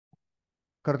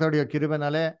கர்த்தருடைய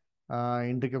கிருபைனாலே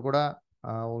இன்றைக்கு கூட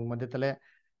உங்க மத்தியத்திலே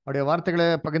அவருடைய வார்த்தைகளை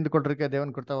பகிர்ந்து கொண்டிருக்க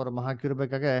தேவன் கொடுத்த ஒரு மகா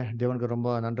கிருபைக்காக தேவனுக்கு ரொம்ப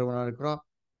நன்றிவனாக இருக்கிறோம்.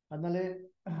 அதனால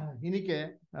இன்னைக்கு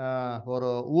ஒரு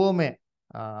உவமை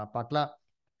பார்க்கலாம்.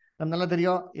 நம்ம நல்லா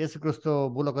தெரியும், இயேசு கிறிஸ்து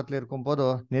பூலோகத்தில் இருக்கும் போது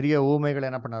நிறைய ஊமைகள்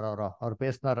என்ன பண்ணார், அவர்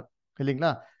பேசினார்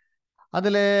இல்லைங்களா.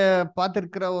 அதுல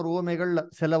பார்த்திருக்கிற ஒரு ஊமைகள்,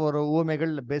 சில ஒரு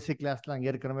ஊமைகள் பேசிக் கிளாஸ்ல அங்கே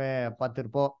ஏற்கனவே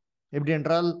பார்த்திருப்போம். எப்படி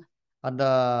என்றால், அந்த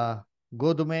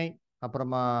கோதுமை,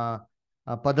 அப்புறமா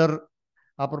பதர்,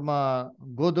 அப்புறமா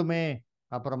கோதுமை,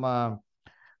 அப்புறமா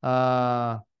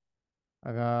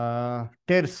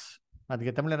டேர்ஸ்,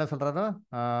 அதுக்கு தமிழ் என்ன சொல்றாரு,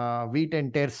 வீட்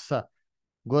அண்ட் டேர்ஸ்,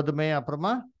 கோதுமை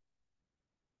அப்புறமா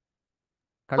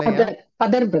களையா,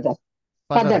 பதர் பிரதர்,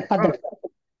 பதர், பதர் பதர்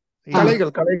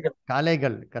கலைகள் கலைகள்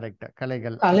கலைகள், கரெக்ட்,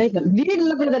 கலைகள். கலைகள்,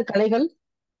 வீடுல பிரதர் கலைகள்.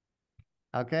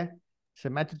 ஓகே,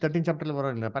 சரி, மேத்யூ 13 சாப்டர்ல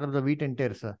வரும் இல்ல, பரவாயில்ல, வீட் அண்ட்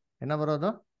டேர்ஸ் என்ன வரும்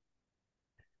அது?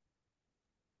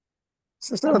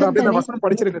 சிஸ்டர் அது அப்படியே வசனம்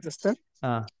படிச்சிருக்கேன் சிஸ்டர்.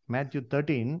 Matthew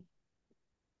 13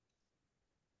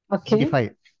 okay,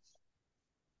 25.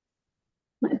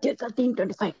 மேத்யூ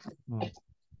 13:25.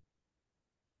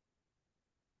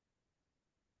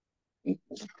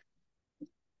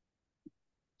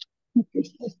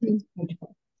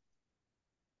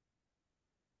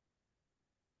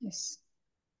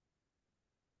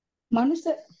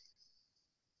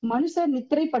 மனுஷர்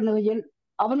நித்திரை பண்ணுவையில்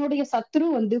அவனுடைய சத்துரு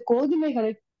வந்து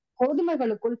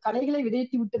கோதுமைகளுக்குள் களைகளை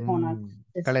விதைத்து விட்டு போனான்.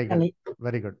 களைகள்,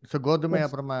 வெரி குட். ஸோ கோதுமை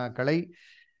அப்புறமா களை,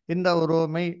 இந்த ஒரு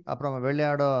ஊமை, அப்புறமா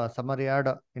வெள்ளையாடோ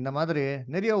சமரியாடோ, இந்த மாதிரி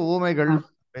நிறைய ஊமைகள்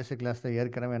பேசிக் கிளாஸ்ல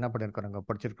ஏற்கனவே என்ன பண்ணியிருக்கோம், நாங்கள்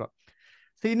படிச்சிருக்கோம்.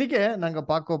 ஸோ இன்னைக்கு நாங்கள்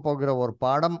பார்க்க போகிற ஒரு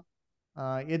பாடம்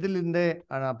எதிலிருந்தே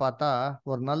பார்த்தா,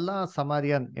 ஒரு நல்ல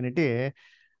சமாரியன் என்னட்டு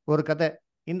ஒரு கதை.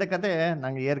 இந்த கதையை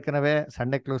நாங்கள் ஏற்கனவே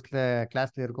சண்டே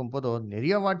கிளாஸ்ல இருக்கும் போது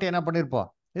நிறைய வாட்டி என்ன பண்ணியிருப்போம்,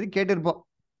 இது கேட்டிருப்போம்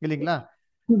இல்லைங்களா.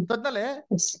 அதனால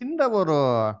இந்த ஒரு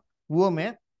ஊமை,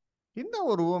 இந்த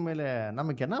ஒரு ஊமையில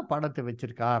நமக்கு என்ன பாடத்தை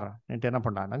வச்சிருக்கார் என்ன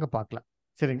பண்ணா நாங்க பார்க்கலாம்,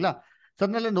 சரிங்களா.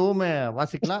 அதனால இந்த ஊமை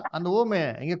வாசிக்கலாம். அந்த ஊமை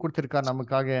எங்க கொடுத்திருக்கா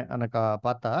நமக்காக எனக்கு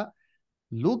பார்த்தா,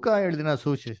 லூக்கா எழுதின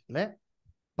சுவிசேஷத்துல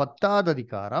 10வது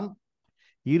அதிகாரம்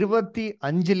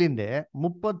 25லிருந்து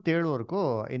 37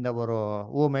 வரைக்கும் இந்த ஒரு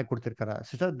ஊமை கொடுத்திருக்காரா.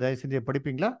 சிஸ்டர் தயவு செஞ்சு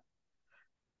படிப்பீங்களா?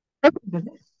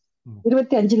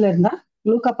 25ல இருந்தா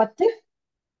லூக்கா 10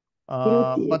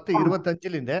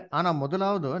 25லிருந்து. ஆனா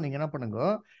முதலாவது நீங்க என்ன பண்ணுங்க,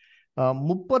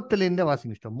 30லிருந்து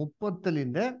வாசிங்க சிஸ்டர்.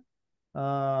 30லிருந்து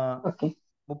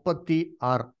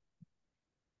 36.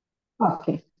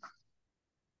 ஓகே.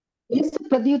 இயேசு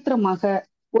பிரதியுத்தரமாக,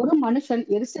 ஒரு மனுஷன்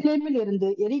எருசலேமில் இருந்து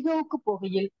எரிகோவுக்கு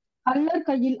போகையில் கள்ளர்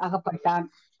கையில் அகப்பட்டான்.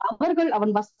 அவர்கள்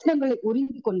அவன் வஸ்திரங்களை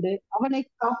உறிந்து கொண்டு அவனை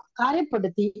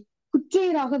காயப்படுத்தி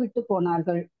குற்றீராக விட்டு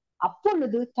போனார்கள்.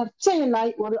 அப்பொழுது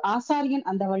தற்செயலாய் ஒரு ஆசாரியன்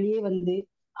அந்த வழியே வந்து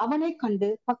அவனை கண்டு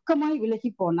பக்கமாய்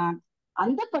விலகி போனான்.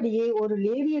 அந்தபடியே ஒரு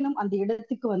லேவியனும் அந்த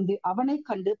இடத்துக்கு வந்து அவனை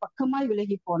கண்டு பக்கமாய்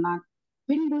விலகி போனான்.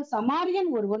 பின்பு சமாரியன்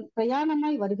ஒருவன்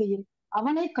பிரயாணமாய் வருகையில்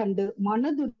அவனை கண்டு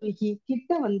மனதுருகி கிட்ட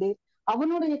வந்து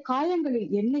அவனுடைய காயங்களில்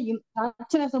எண்ணெயும்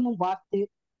திராட்சரசமும் வார்த்து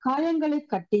காயங்களை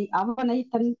கட்டி அவனை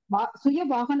தன் சுய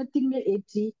வாகனத்தின் மேல்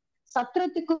ஏற்றி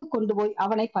சத்திரத்துக்கு கொண்டு போய்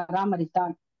அவனை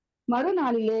பராமரித்தான்.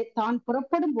 மறுநாளிலே தான்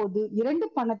புறப்படும் போது 2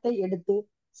 பணத்தை எடுத்து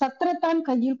சத்திரத்தான்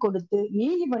கையில் கொடுத்து, நீ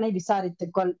இவனை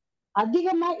விசாரித்துக்கொள்,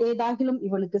 அதிகமா ஏதாகிலும்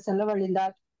இவனுக்கு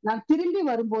செலவழிந்தால் நான் திரும்பி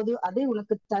வரும்போது அதை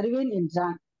உனக்கு தருவேன்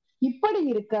என்றான். இப்படி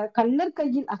இருக்க கள்ளர்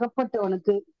கையில்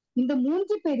அகப்பட்டவனுக்கு இந்த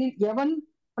 3 பேரில் எவன்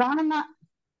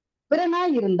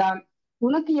பிறனாய் இருந்தான்,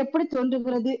 உனக்கு எப்படி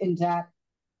தோன்றுகிறது என்றார்.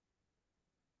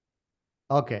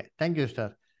 Okay, thank you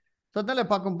sir. அதனால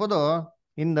பார்க்கும்போது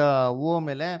இந்த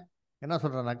ஊமையில என்ன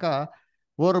சொல்றேன்னாக்கா,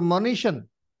 ஒரு மனுஷன்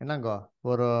என்னங்கோ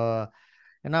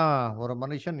ஒரு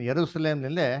மனுஷன்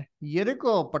எருசலேம்ல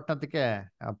எரிகோ பட்டணத்துக்கு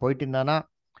போயிட்டு இருந்தானா.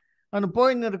 அவன்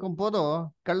போயின்னு இருக்கும் போதும்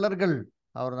கள்ளர்கள்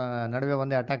அவர் நடுவே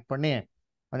வந்து அட்டாக் பண்ணி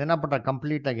அது என்ன பண்ற,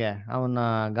 கம்ப்ளீட்டாக அவனை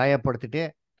காயப்படுத்திட்டு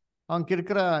அவனுக்கு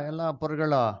இருக்கிற எல்லா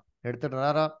பொருட்களும்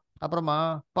எடுத்துடுறாரோ. அப்புறமா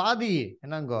பாதி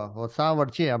என்னங்கோ ஒரு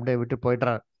சாவடிச்சு அப்படியே விட்டு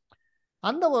போயிடுறாரு.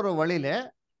 அந்த ஒரு வழியில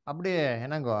அப்படியே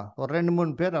என்னங்கோ ஒரு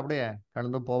 2-3 பேர் அப்படியே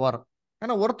கலந்து போவார்.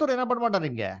 ஏன்னா ஒருத்தர் என்ன பண்ண மாட்டார்,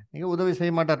 இங்க உதவி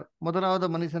செய்ய மாட்டார். முதலாவது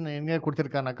மனுஷன் எங்க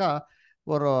கொடுத்திருக்கானாக்கா,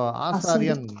 ஒரு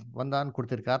ஆசாரியன் வந்தான்னு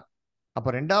கொடுத்திருக்கார். அப்ப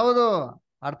 2வது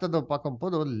அடுத்தது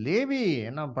பார்க்கும்போது லேவி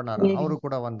என்ன பண்ணாரு, அவரு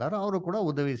கூட வந்தாரு, அவரு கூட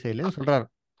உதவி செய்யலன்னு சொல்றாரு.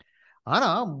 ஆனா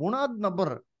 3வது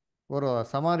நபர் ஒரு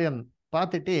சமாரியன்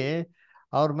பார்த்துட்டு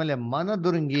அவர் மேலே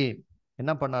மனதுருங்கி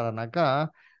என்ன பண்ணாருனாக்கா,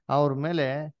 அவர் மேலே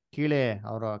கீழே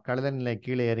அவர் கழுதனில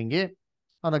கீழே இறங்கி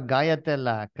அந்த காயத்தை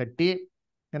எல்லாம் கட்டி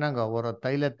என்னங்கோ ஒரு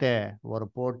தைலத்தை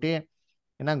போட்டு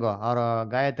என்னங்கோ அவர்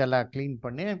காயத்தை எல்லாம் கிளீன்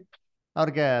பண்ணி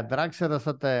அவருக்கு திராட்சை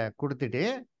ரசத்தை கொடுத்துட்டு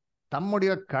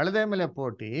தம்முடைய கழுதை மேல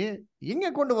போட்டு எங்க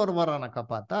கொண்டு வருவாரானாக்கா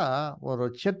பார்த்தா ஒரு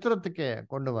சித்திரத்துக்கு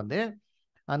கொண்டு வந்து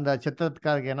அந்த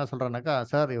சித்திரத்துக்காரருக்கு என்ன சொல்றானாக்கா,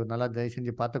 சார் இவர் நல்லா தயவு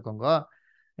செஞ்சு பார்த்துக்கோங்க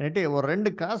ஒரு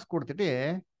 2 காசு கொடுத்துட்டு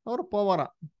அவர்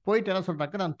போவாராம். போயிட்டு என்ன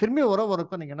சொல்றாக்க, நான் திரும்பி வர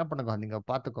வரைக்கும் நீங்க என்ன பண்ணுங்க, நீங்க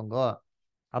பார்த்துக்கோங்க.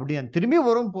 அப்படி நான் திரும்பி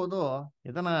வரும் போதும்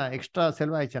எதனா எக்ஸ்ட்ரா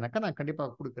செலவாயிடுச்சுனாக்கா நான் கண்டிப்பா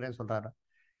கொடுக்குறேன்னு சொல்றாரு.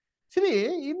 சரி,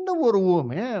 இன்னும் ஒரு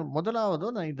ஊமை. முதலாவது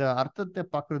நான் இந்த அர்த்தத்தை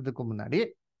பார்க்கறதுக்கு முன்னாடி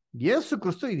இயேசு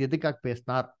கிறிஸ்து இது எதுக்காக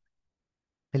பேசினார்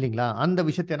இல்லைங்களா? அந்த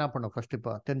விஷயத்தை என்ன பண்ணும் ஃபர்ஸ்ட்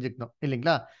இப்போ தெரிஞ்சுக்கணும்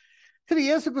இல்லைங்களா? சரி,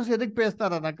 இயேசு கிறிஸ்து எதுக்கு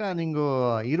பேசினாருனாக்கா, நீங்க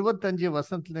 25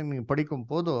 வசனத்துல நீங்க படிக்கும்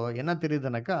போது என்ன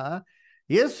தெரியுதுனாக்கா,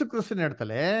 இயேசு கிறிஸ்துவின்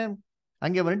இடத்துல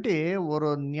அங்கே வந்துட்டு ஒரு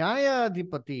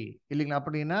நியாயாதிபதி இல்லைங்களா,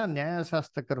 அப்படின்னா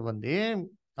நியாயசாஸ்திரக்கர் வந்து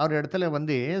அவர் இடத்துல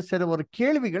வந்து சில ஒரு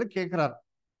கேள்விகள் கேட்கிறார்.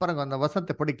 பாருங்க அந்த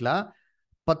வசனத்தை படிக்கலாம்.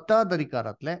 10வது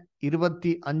அதிகாரத்துல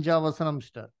 25ஆம் வசனம்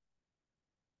சிஸ்டர்.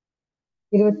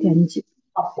 25.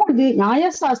 அப்பொழுது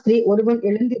நியாயசாஸ்திரி ஒருவன்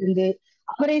எழுந்திருந்து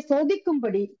அவரை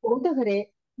சோதிக்கும்படி, போதகரே,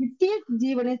 நித்திய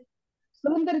ஜீவனை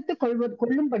சுதந்திரித்துக்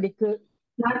கொள்ளும்படிக்கு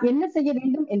நான் என்ன செய்ய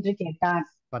வேண்டும் என்று கேட்டான்.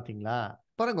 பாத்தீங்களா?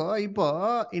 பாருங்க, இப்போ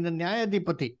இந்த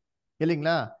நியாயாதிபதி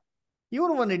இல்லைங்களா,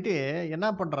 இவரு வந்துட்டு என்ன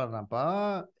பண்றாருனாப்பா,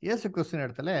 இயேசு கிறிஸ்துவின்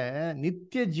இடத்துல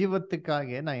நித்திய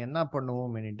ஜீவத்துக்காக நான் என்ன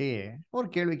பண்ணுவோம்னுட்டு ஒரு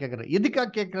கேள்வி கேட்கிறார்.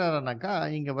 எதுக்காக கேட்கிறாருனாக்கா,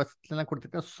 இங்க வசத்துல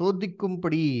கொடுத்துருக்க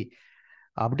சோதிக்கும்படி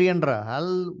அப்படி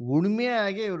என்றால்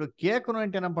உண்மையாகி இவரு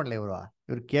கேட்கணும்ட்டு என்ன பண்ணல,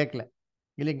 இவர் கேட்கல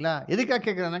இல்லைங்களா? எதுக்காக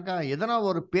கேட்கிறாருனாக்கா, எதனா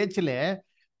ஒரு பேச்சுல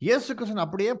இயேசு கிறிஸ்துவ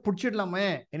அப்படியே பிடிச்சிடலாமே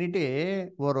என்னிட்டு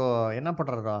ஒரு என்ன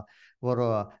பண்றாரோ ஒரு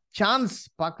சான்ஸ்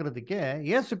பாக்குறதுக்கே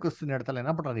இயேசு கிறிஸ்துவின் இடத்துல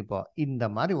என்ன பண்றாரு, இப்போ இந்த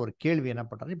மாதிரி ஒரு கேள்வி என்ன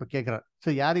பண்றாரு இப்ப கேட்கிறாரு. சோ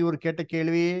யார் இவர் கேட்ட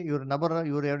கேள்வி? இவர் நபர்,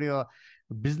 இவருடைய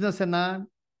பிசினஸ் என்ன,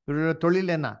 இவருடைய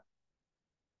தொழில் என்ன?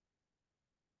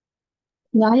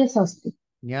 நியாயசாஸ்திரி.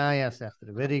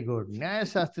 நியாயசாஸ்திரி. Very good.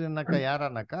 நியாயசாஸ்திரினாக்கா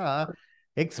யாரானாக்கா,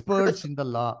 எக்ஸ்பர்ட்ஸ் இன் த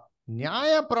லா.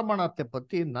 நியாய பிரமாணத்தை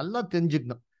பத்தி நல்லா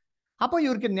தெரிஞ்சுக்கணும். அப்போ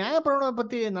இவருக்கு நியாய பிரமாணத்தை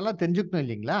பத்தி நல்லா தெரிஞ்சுக்கணும்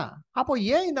இல்லைங்களா? அப்போ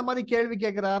ஏன் இந்த மாதிரி கேள்வி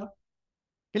கேட்கிறார்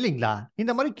இல்லைங்களா?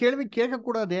 இந்த மாதிரி கேள்வி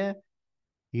கேட்கக்கூடாதே.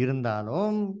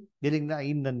 இருந்தாலும் இல்லைங்களா,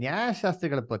 இந்த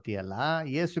நியாயசாஸ்திரிகளை பத்தி எல்லாம்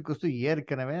இயேசு கிறிஸ்து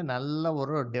ஏற்கனவே நல்ல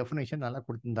ஒரு டெஃபினேஷன் நல்லா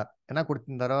கொடுத்திருந்தார். என்ன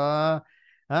கொடுத்திருந்தாரோ,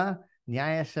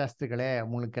 நியாயசாஸ்திரிகளே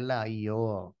உங்களுக்கெல்லாம் ஐயோ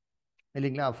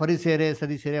இல்லைங்களா, பரிசேரே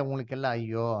சதிசேரே உங்களுக்கெல்லாம்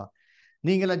ஐயோ,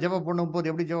 நீங்களாம் ஜெபம் பண்ணும் போது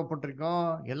எப்படி ஜெபம் பண்றீங்க,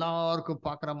 எல்லாருக்கும்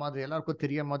பார்க்குற மாதிரி எல்லாருக்கும்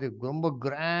தெரிய மாதிரி ரொம்ப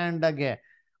கிராண்டாக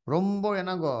ரொம்ப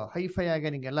என்னங்கோ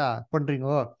ஹைஃபையாக நீங்க எல்லாம்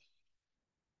பண்றீங்கோ.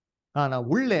 ஆனா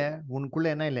உள்ளே உனக்குள்ள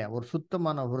என்ன இல்லை, ஒரு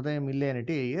சுத்தமான ஹிருதயம்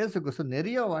இல்லைன்னுட்டு இயேசு கிறிஸ்து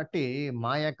நிறைய வாட்டி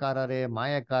மாயக்காரரே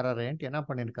மாயக்காரரேன்ட்டு என்ன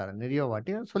பண்ணியிருக்காரு, நிறைய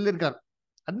வாட்டி சொல்லியிருக்காரு.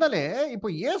 அதனால இப்போ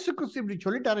இயேசு கிறிஸ்து இப்படி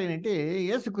சொல்லிட்டாருன்னுட்டு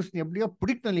இயேசு கிறிஸ்து எப்படியோ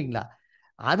பிடிக்கணும் இல்லைங்களா?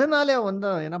 அதனாலே வந்து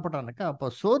என்ன பண்றாருனாக்கா, அப்போ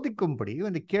சோதிக்கும்படி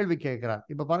வந்து கேள்வி கேட்கிறார்.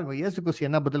 இப்ப பாருங்க இயேசு கிறிஸ்து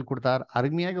என்ன பதில் கொடுத்தார்,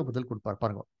 அருமையாக பதில் கொடுப்பார்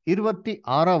பாருங்க.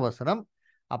 26ஆம் வசனம்,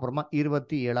 அப்புறமா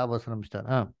 27ஆம் வசனம் ஸ்டார்.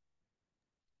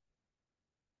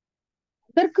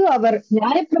 அதற்கு அவர்,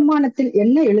 நியாயப்பிரமாணத்தில்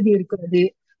என்ன எழுதியிருக்கிறது,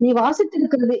 நீ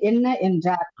வாசித்திருக்கிறது என்ன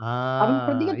என்றார். அவன் இருங்க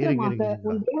பிரதியுத்தரமாக, இருங்க இருங்க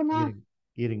உன் தேவனா இருங்க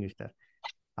இருங்க ஸ்டார்.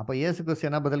 அப்ப இயேசு கிறிஸ்து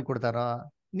என்ன பதில் கொடுத்தாரோ,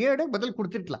 நேரடியா பதில்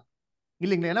கொடுத்துருக்கலாம்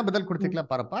இல்லைங்களா? என்ன பதில் கொடுத்துருக்கலாம்,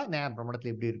 பாருப்பா நியாய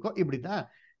பிரமாணத்துல இப்படி இருக்கோ, இப்படிதான்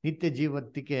நித்திய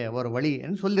ஜீவத்துக்கு ஒரு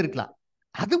வழின்னு சொல்லியிருக்கலாம்.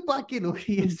 அது பாக்கி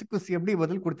இயேசு கிறிஸ்து எப்படி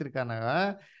பதில் கொடுத்திருக்கானா,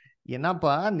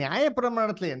 என்னப்பா நியாய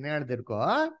பிரமாணத்துல என்ன எழுதிருக்கோ,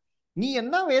 நீ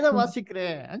என்ன வேதம்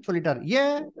வாசிக்கிறேன்னு சொல்லிட்டாரு.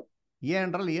 ஏன்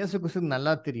என்றால் இயேசு கிறிஸ்து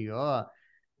நல்லா தெரியும்,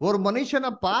 ஒரு மனுஷனை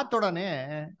பார்த்த உடனே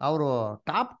அவரு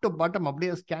டாப் டு பாட்டம்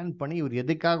அப்படியே ஸ்கேன் பண்ணி இவர்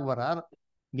எதுக்காக வரார்,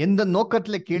 எந்த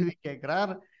நோக்கத்துல கேள்வி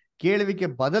கேட்கிறார், கேள்விக்கு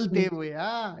பதில் தேவையா,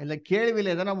 இல்ல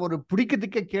கேள்வியில எதனா ஒரு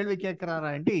பிடிக்கிறதுக்கே கேள்வி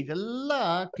கேட்கிறாரான்ட்டு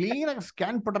இதெல்லாம் கிளீனா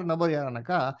ஸ்கேன் பண்ற நபர்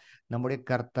யாருனாக்கா நம்முடைய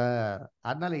கர்த்தர்.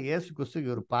 அதனால இயேசு கிறிஸ்து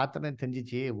இவர் பார்த்தனே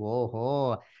தெரிஞ்சிச்சு, ஓஹோ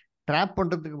ட்ராப்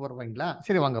பண்றதுக்கு வருவாங்களா,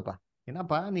 சரி வாங்கப்பா,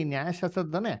 என்னப்பா நீ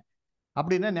நியாயசாஸ்திரம் தானே,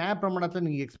 அப்படின்னா நியாயப்பிரமாணத்துல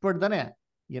நீங்க எக்ஸ்பர்ட் தானே,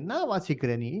 என்ன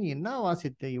வாசிக்கிற நீ, என்ன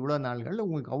வாசித்த இவ்வளவு நாள்கள்,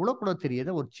 உங்களுக்கு அவ்வளவு கூட தெரியாத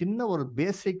ஒரு சின்ன ஒரு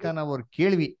பேசிக்கான ஒரு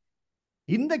கேள்வி,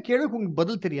 இந்த கேள்விக்கு உங்களுக்கு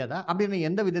பதில் தெரியாதா, அப்படின்னு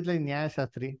எந்த விதத்துல நீ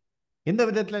நியாயசாஸ்திரி, எந்த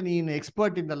விதத்துல நீ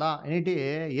எக்ஸ்பர்ட் இருந்தலாம் என்னட்டு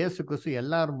இயேசு கிறிஸ்து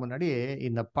எல்லாரும் முன்னாடி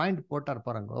இந்த பாயிண்ட் போட்டார்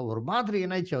பாருங்க. ஒரு மாதிரி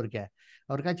என்னாச்சு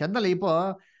அவருக்காச்சு அதனால இப்போ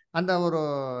அந்த ஒரு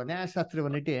நியாயசாஸ்திரி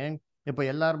வந்துட்டு இப்போ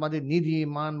எல்லாரும் மாதிரி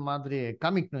நீதிமான் மாதிரி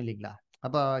காமிக்கணும் இல்லைங்களா?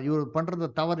 அப்ப இவர் பண்றது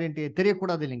தவறுன்ட்டு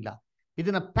தெரியக்கூடாது இல்லைங்களா?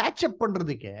 இது நான் பேட்சப்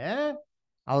பண்றதுக்கு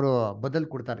அவரு பதில்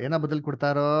கொடுத்தாரு. என்ன பதில்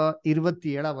கொடுத்தாரோ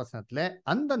 27ஆம் வசனத்துல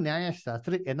அந்த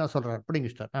நியாயசாஸ்திரி என்ன சொல்றாரு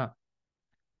அப்படிங்க சார்.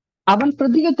 அவன்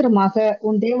பிரதியுத்தரமாக,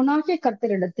 உன் தேவனாகிய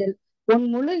கர்த்தரிடத்தில் உன்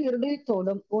முழு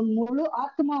இருதயத்தோடும், உன் முழு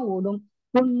ஆத்மாவோடும்,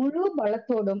 உன் முழு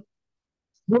பலத்தோடும்,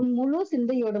 உன் முழு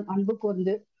சிந்தையோடும் அன்பு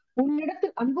கூர்ந்து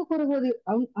உன்னிடத்தில் அன்பு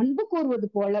கூறுவது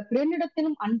போல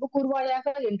பிறனிடத்திலும் அன்பு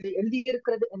கூறுவாயாக என்று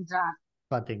எழுதியிருக்கிறது என்றான்.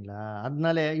 பாத்தீங்களா?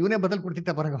 அதனால இவனே பதில்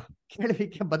கொடுத்துட்ட பாருங்க.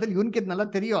 கேள்விக்கு பதில் இவனுக்கு நல்லா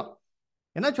தெரியும்.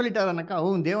 என்ன சொல்லிட்டாருனாக்கா,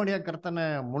 அவன் தேவனுடைய கர்த்தனை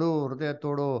முழு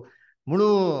ஹிருதயத்தோடு முழு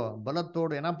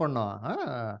பலத்தோடு என்ன பண்ணோம்,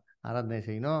 ஆராதனை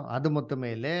செய்யணும். அது மொத்தமே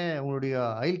இல்லை, உங்களுடைய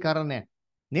அயல்காரனே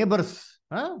நேபர்ஸ்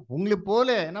உங்களை போல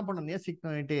என்ன பண்ண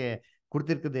நேசிக்கணும்ட்டு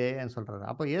கொடுத்துருக்குதேன்னு சொல்றாரு.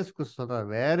 அப்ப இயேசு கிறிஸ்து சொல்றாரு,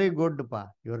 வெரி குட்ப்பா,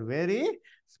 யுவர் வெரி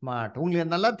ஸ்மார்ட்,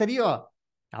 உங்களுக்கு நல்லா தெரியும்.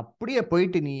 அப்படியே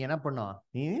போயிட்டு நீ என்ன பண்ணும்,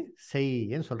 நீ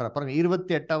செய்ன்னு சொல்ற பாருங்க.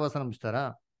 28ஆம் வசனம் மிஸ்டரா.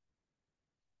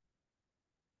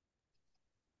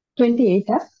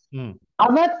 28. ம்.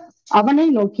 அவர் அவனை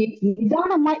நோக்கி,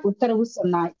 நிதானமாய் உத்தரவு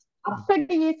சொன்னாய்,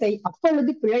 அப்படியே செய்,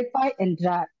 அப்பொழுது பிழைப்பாய்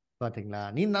என்றார். பாத்தீங்களா?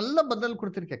 நீ நல்ல பதில்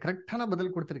கொடுத்திருக்க, கரெக்டான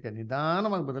பதில் கொடுத்திருக்க,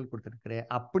 நிதானமாக பதில் கொடுத்திருக்கிற,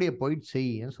 அப்படியே போயிட்டு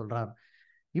செய்ன்னு சொல்றாரு.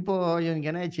 இப்போ இவனுக்கு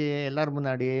என்னாச்சு, எல்லாரும்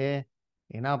முன்னாடி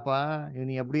என்னப்பா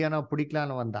இவனு எப்படியானா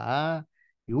பிடிக்கலான்னு வந்தா,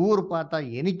 இவரு பார்த்தா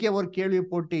எனக்கே ஒரு கேள்வி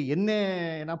போட்டு என்ன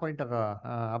என்ன பண்ணிட்டாரோ,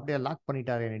 அப்படியே லாக்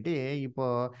பண்ணிட்டாருன்னுட்டு இப்போ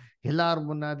எல்லாரும்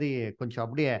முன்னாடி கொஞ்சம்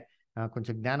அப்படியே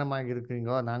கொஞ்சம் ஞானமாக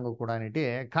இருக்கிறீங்கோ நாங்க கூடன்னுட்டு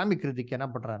காமிக்கிறதுக்கு என்ன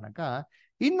பண்றாருனாக்கா,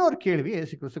 இன்னொரு கேள்வி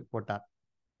இயேசு கிறிஸ்துக்கு போட்டார்.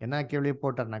 என்ன கேள்வி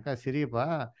போட்டார்னாக்கா, சரிப்பா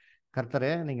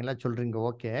கர்த்தரே நீங்க எல்லாம் சொல்றீங்க,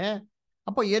 ஓகே,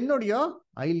 அப்போ என்னுடைய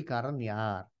அயல்காரன்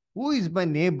யார், ஹூ இஸ் மை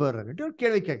நேபர் ஒரு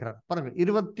கேள்வி கேட்கிறார் பாருங்க.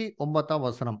 29ஆம்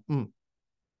வசனம்.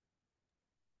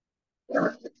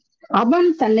 அவன்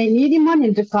தன்னை நீதிமான்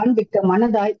என்று காண்பிக்க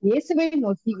மனதாய் இயேசுவை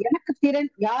நோக்கி, எனக்கு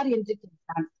திறன் யார் என்று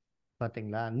கேட்டான்.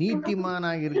 பாத்தீங்களா?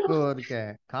 நீதிமானா இருக்க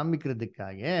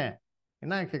காமிக்கிறதுக்காக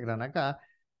என்ன கேட்கிறானாக்கா,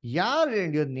 யார்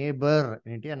என்னுடைய நேபர்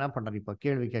என்ன பண்றாரு, இப்போ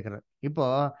கேள்வி கேட்கிறார். இப்போ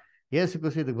இயேசு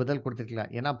கிறிஸ்து இதுக்கு பதில்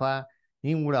கொடுத்துருக்கலாம், ஏன்னாப்பா நீ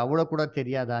உங்களை அவ்வளோ கூட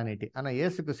தெரியாதான்னுட்டு. ஆனா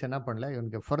இயேசு கிறிஸ்து என்ன பண்ணல,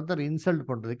 இவனுக்கு ஃபர்தர் இன்சல்ட்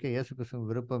பண்றதுக்கு இயேசு கிறிஸ்து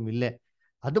விருப்பம் இல்லை.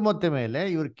 அது மொத்தமே இல்லை,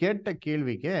 இவர் கேட்ட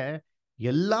கேள்விக்கு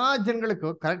எல்லா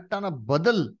ஜனங்களுக்கும் கரெக்டான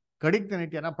பதில்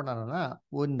கிடைக்கணுட்டு என்ன பண்ணாருன்னா,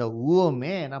 இந்த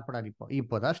ஊமே என்ன பண்ணாரு,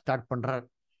 இப்போதான் ஸ்டார்ட் பண்றாரு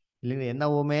இல்லைங்களா? என்ன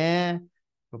ஊமே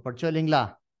இப்போ படிச்சோம் இல்லைங்களா?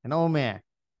 என்ன ஊமே?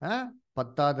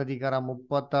 10ஆவது அதிகாரம்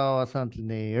 30ஆம்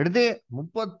வசனத்துல எடுத்து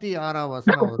 36ஆம்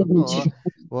வசனம் வரைக்கும்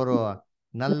ஒரு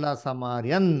நல்ல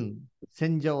சமாரியன்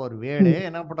செஞ்ச ஒரு வேலையை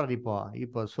என்ன பண்றாரு இப்போ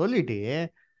இப்போ சொல்லிட்டு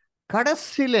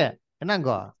கடைசியில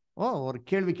என்னங்கோ ஒரு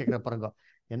கேள்வி கேட்கிற பாருங்க.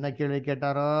 என்ன கேள்வி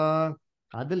கேட்டாரோ,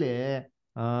 அதுல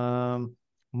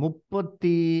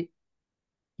 37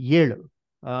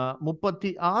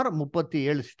 36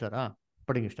 37 சிஸ்டரா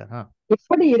படிங்க சிஸ்டர்.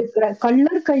 எப்படி இருக்கிற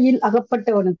கள்ளர் கையில்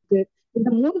அகப்பட்டவனுக்கு இந்த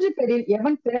 3 பேரில்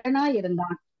எவன் பிறனாய்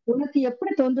இருந்தான், உனக்கு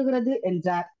எப்படி தோன்றுகிறது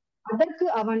என்றார். அதற்கு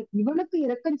அவன், இவனுக்கு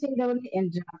இரக்கம் செய்தவன்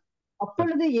என்றான்.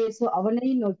 அப்பொழுது இயேசு அவனை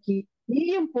நோக்கி,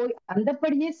 நீயும் போய்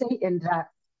அந்தப்படியே செய் என்றார்.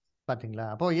 பாத்தீங்களா?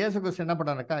 அப்போ இயேசு கிறிஸ்து என்ன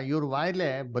பண்ணாருக்கா, இவர் வாயில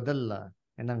பதில்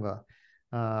என்னங்க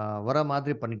வர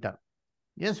மாதிரி பண்ணிட்டார்.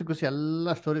 இயேசு கிறிஸ்து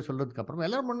எல்லா ஸ்டோரி சொல்றதுக்கு அப்புறம்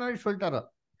எல்லாரும் முன்னாடி சொல்லிட்டாரோ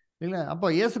இல்லைங்களா? அப்போ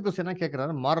இயேசு கிறிஸ்து என்ன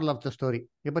கேட்கிறாரு, மாரல் ஆஃப் த ஸ்டோரி.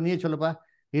 இப்போ நீ சொல்லுப்பா,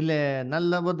 இல்ல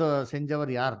நல்லவது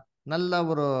செஞ்சவர் யார், நல்ல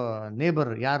ஒரு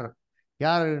நேபர் யார்,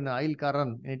 யார்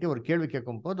அயல்காரன் ஒரு கேள்வி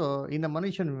கேட்கும் போது இந்த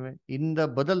மனுஷன் இந்த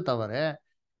பதில் தவிர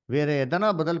வேற எதனா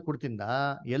பதில் கொடுத்திருந்தா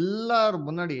எல்லாரும்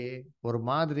முன்னாடி ஒரு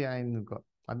மாதிரி ஆயிருக்கும்.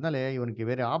 அதனால இவனுக்கு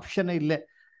வேற ஆப்ஷனே இல்லை.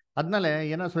 அதனால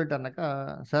என்ன சொல்லிட்டாருனாக்கா,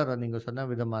 சார் நீங்க சொன்ன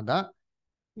விதமா தான்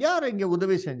யார் இங்க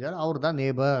உதவி செஞ்சார் அவர் தான்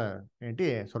நேபர்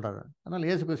சொல்றாரு. அதனால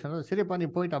இயேசு கிறிஸ்து சரிப்பா நீ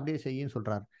போயிட்டு அப்படியே செய்யின்னு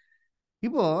சொல்றாரு.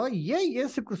 இப்போ ஏன்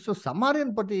இயேசு கிறிஸ்து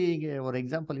சமாரியன் பத்தி இங்க ஒரு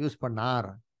எக்ஸாம்பிள் யூஸ் பண்ணார்,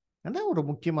 ஒரு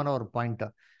முக்கியமான ஒரு பாயிண்ட்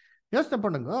யோசனை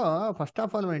பண்ணுங்க. ஃபர்ஸ்ட்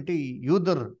ஆஃப் ஆல் வந்துட்டு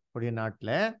யூதர் உடைய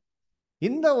நாட்டில்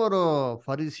இந்த ஒரு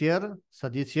பரிசியர்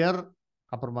சதிசியர்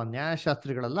அப்புறமா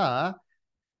நியாயசாஸ்திரிகள் எல்லாம்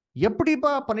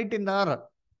எப்படிப்பா பண்ணிட்டு இருந்தார்,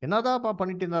 என்னதான்ப்பா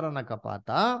பண்ணிட்டு இருந்தாருனாக்கா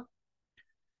பார்த்தா,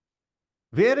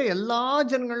 வேற எல்லா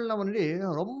ஜனங்கள்ல வந்து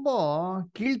ரொம்ப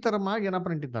கீழ்த்தரமாக என்ன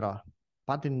பண்ணிட்டு இருந்தாரா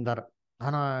பார்த்துட்டு இருந்தார்.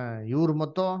 ஆனா இவர்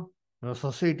மொத்தம்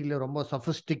சொசைட்டில ரொம்ப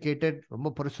சஃபிஸ்டிகேட்டட் ரொம்ப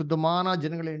பரிசுத்தமான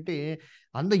ஜனங்கள்ட்டு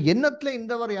அந்த எண்ணத்துல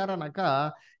இருந்தவர் யாரானாக்கா,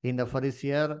 இந்த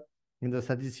பரிசியர், இந்த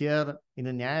சதிசியர்,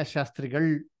 இந்த நியாயசாஸ்திரிகள்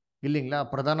இல்லைங்களா,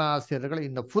 பிரதான ஆசிரியர்கள்,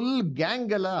 இந்த ஃபுல் கேங்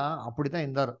எல்லாம் அப்படிதான்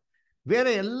இருந்தார். வேற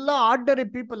எல்லா ஆர்டினரி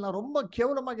பீப்புள்லாம் ரொம்ப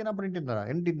கேவலமாக என்ன பண்ணிட்டு இருந்தாரா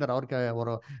என்ன இருந்தார். அவருக்கு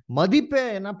ஒரு மதிப்பே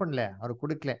என்ன பண்ணல அவர்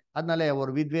கொடுக்கல. அதனால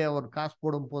ஒரு வித்வே ஒரு காசு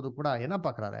போடும் போது கூட என்ன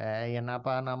பாக்குறாரு,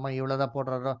 என்னப்பா நம்ம இவ்வளவுதான்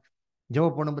போடுறாரோ,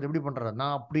 ஜெபம் பண்ணும்போது எப்படி பண்றாரு,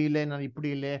 நான் அப்படி இல்லை, நான்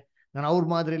இப்படி இல்லை, நான் அவர்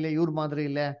மாதிரி இல்லை, இவர் மாதிரி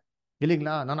இல்லை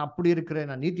இல்லைங்களா, நான் அப்படி இருக்கிறேன்,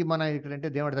 நான் நீதிமானா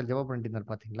இருக்கிறேன்ட்டு தேவனிடத்தில் ஜெபம் பண்ணிட்டு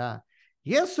இருந்தார். பாத்தீங்களா?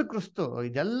 இயேசு கிறிஸ்து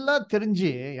இதெல்லாம்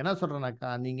தெரிஞ்சு என்ன சொல்றேனாக்கா,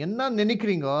 நீங்க என்ன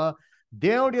நினைக்கிறீங்கோ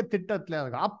தேவனுடைய திட்டத்துல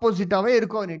அதுக்கு ஆப்போசிட்டாவே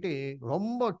இருக்கும்னுட்டு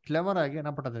ரொம்ப கிளவராகி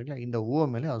என்ன பண்றாரு இந்த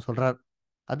ஊமையில அவர் சொல்றாரு.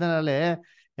 அதனால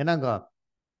என்னங்க,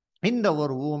 இந்த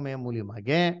ஒரு ஊமை மூலியமாக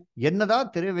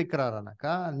என்னதான் தெரிய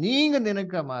வைக்கிறாருனாக்கா, நீங்க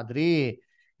நினைக்கிற மாதிரி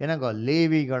என்னங்க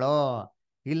லேவிகளோ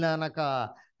இல்லைனாக்கா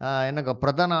என்னங்க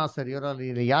பிரಧಾன ஆசிரியரோ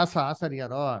இல்லை யாச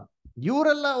ஆசிரியரோ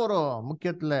இவரெல்லாம் ஒரு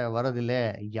முக்கியத்துல வரதில்லை.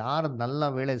 யார் நல்லா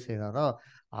வேலை செய்கிறாரோ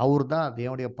அவர் தான்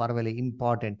தேவனுடைய பார்வையில்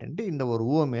இம்பார்ட்டன்ட். இந்த ஒரு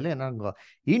ஊமையில என்னங்க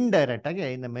இன்டைரக்டாக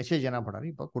இந்த மெசேஜ் என்ன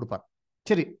பண்ணாரு இப்போ கொடுப்பார்.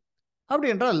 சரி,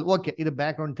 அப்படி என்றால் ஓகே, இது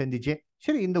பேக்ரவுண்ட் தெரிஞ்சிச்சு.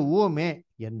 சரி, இந்த ஊமை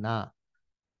என்ன?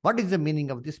 What is the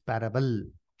meaning of this parable?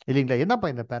 இல்லைங்களா, என்னப்பா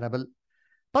இந்த பேரபிள்?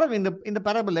 பரவாயில்ல, இந்த இந்த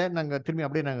பேரபிளை நாங்கள் திரும்பி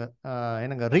அப்படியே நாங்கள்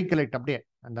என்னங்க ரீகலெக்ட் அப்படியே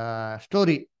அந்த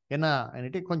ஸ்டோரி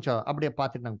என்னன்னுட்டு கொஞ்சம் அப்படியே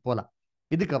பார்த்துட்டு நாங்கள் போகலாம்.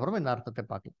 இதுக்கப்புறம் இந்த அர்த்தத்தை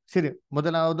பார்க்கலாம். சரி,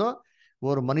 முதலாவது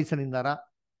ஒரு மனுஷன் இருந்தாரா.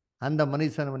 அந்த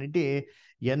மனுஷன் வந்துட்டு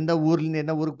எந்த ஊர்லேருந்து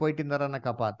என்ன ஊருக்கு போயிட்டு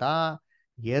இருந்தாரான்னாக்கா பார்த்தா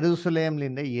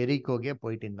எருசலேம்லேருந்து எரிகோகே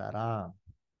போயிட்டு இருந்தாரா.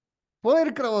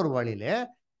 போயிருக்கிற ஒரு வழியில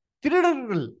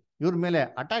திருடர்கள் இவர் மேல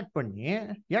அட்டாக் பண்ணி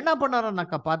என்ன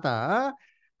பண்ணாருன்னாக்கா பார்த்தா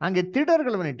அங்கே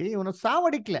திருடர்கள் வந்துட்டு இவனை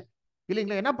சாவடிக்கல.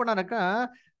 இல்லைங்களா, என்ன பண்ணாருக்கா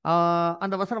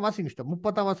அந்த வசனம் வாசிங்க சிஸ்டர்,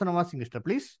 30ஆம் வசனம் வாசிங்க சிஸ்டர்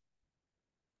ப்ளீஸ்.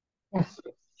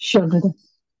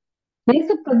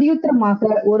 இயேசு பிரதியுத்தரமாக,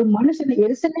 ஒரு மனுஷன்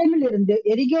எருசலேமில் இருந்து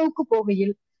எரிகோவுக்கு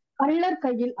போகையில் கள்ளர்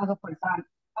கையில் அகப்பட்டான்.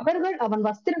 அவர்கள் அவன்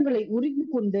வஸ்திரங்களை உரிந்து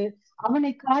கொண்டு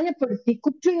அவனை காயப்படுத்தி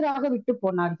குற்றுயிராக விட்டு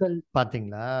போனார்கள்.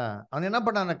 பாத்தீங்களா, அவன் என்ன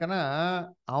பண்ணானாக்கன்னா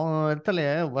அவன் இடத்துல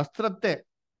வஸ்திரத்தை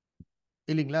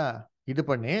இல்லைங்களா இது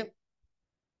பண்ணி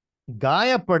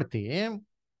காயப்படுத்தி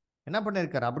என்ன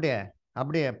பண்ணிருக்காரு, அப்படியே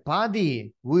அப்படியே பாதி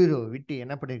உயிர் விட்டு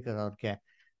என்ன பண்ணிருக்காரு அவருக்கு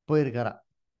போயிருக்காரா.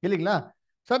 இல்லைங்களா,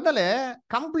 ஸோ அதனால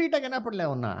கம்ப்ளீட்டாக என்ன பண்ணல,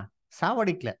 ஒன்னா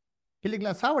சாவடிக்கல.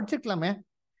 இல்லைங்களா, சாவடிச்சிருக்கலாமே.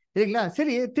 இல்லைங்களா,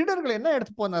 சரி, திருடர்கள் என்ன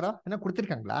எடுத்து போனாரோ, என்ன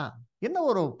கொடுத்துருக்காங்களா, என்ன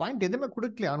ஒரு பாயிண்ட் எதுவுமே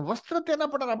கொடுக்கல. அவன் வஸ்திரத்தை என்ன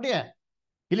பண்ணார் அப்படியே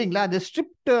இல்லைங்களா, அது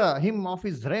ஸ்ட்ரிப்ட் ஹிம் ஆஃப்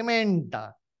இஸ் ரெமெண்ட்.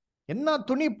 என்ன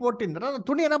துணி போட்டிருந்தாரோ அந்த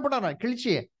துணி என்ன பண்ணாரா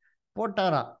கிழிச்சி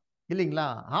போட்டாரா. இல்லைங்களா,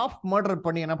 ஹாஃப் மர்டர்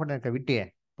பண்ணி என்ன பண்ணிருக்க விட்டே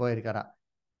போயிருக்காரா.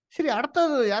 சரி,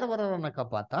 அடுத்தது யார் வர்றாருனாக்கா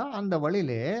பார்த்தா அந்த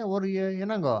வழியிலே ஒரு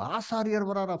என்னங்க ஆசாரியர்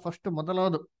வராரா. ஃபர்ஸ்ட்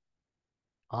முதலாவது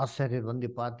ஆசாரியர் வந்து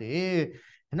பார்த்து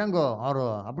என்னங்கோ அவரு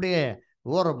அப்படியே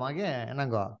ஓரமாக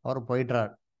என்னங்கோ அவர்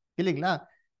போயிடுறார். இல்லைங்களா,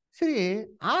 சரி,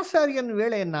 ஆசாரியன்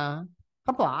வேலை என்ன?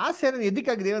 அப்போ ஆசாரியன்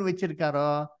எதுக்காக தேவன் வச்சிருக்காரோ?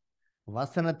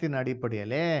 வசனத்தின்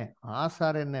அடிப்படையிலே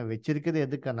ஆசாரியனை வச்சிருக்கிறது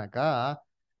எதுக்குனாக்கா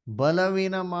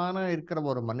பலவீனமான இருக்கிற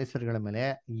ஒரு மனுஷர்கள் மேலே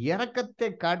இரக்கத்தை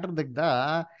காட்டுறதுக்கு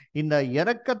தான். இந்த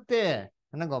இரக்கத்தை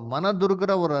என்னங்க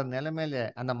மனதுருகிற ஒரு நிலைமையில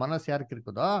அந்த மனசு யாருக்கு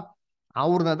இருக்குதோ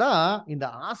அவருன்னு தான் இந்த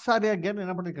ஆசாரிய கேர்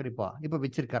என்ன பண்ணி கிடைப்பா இப்ப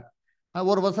வச்சிருக்கார்.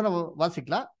 ஒரு வசனம்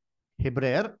வாசிக்கலாம்.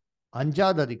 ஹெப்ரேயர்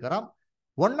 5ஆவது அதிகாரம்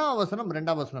 1ஆம் வசனம்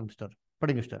 2ஆம் வசனம் மிஸ்டர்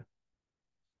படிங்க மிஸ்டர்.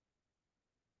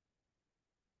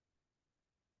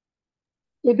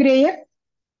 எபிரேயர்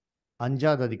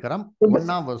 5ஆவது அதிகாரம்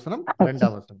 1ஆம் வசனம்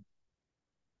 2ஆம் வசனம்.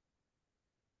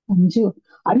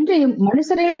 அன்றையும்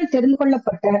மனுஷரையில் தெரிந்து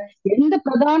கொள்ளப்பட்ட எந்த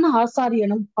பிரதான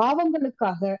ஆசாரியனும்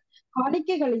பாவங்களுக்காக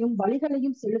காணிக்கைகளையும்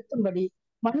பலிகளையும் செலுத்தும்படி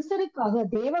மனுஷருக்காக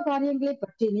தேவ காரியங்களை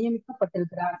பற்றி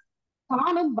நியமிக்கப்பட்டிருக்கிறார்.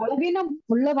 தானும் பலவீனம்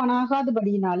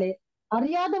உள்ளவனாகாதபடியினாலே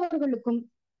அறியாதவர்களுக்கும்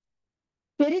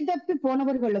பெரிதப்பி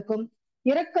போனவர்களுக்கும்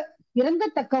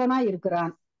இறங்கத்தக்கவனாய்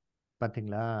இருக்கிறான்.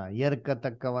 பாத்தீங்களா,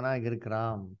 ஏற்கத்தக்கவனா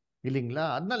இருக்கிறான். இல்லைங்களா,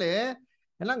 அதனால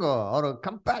என்னங்கோ ஒரு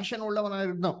கம்பேஷன் உள்ளவனா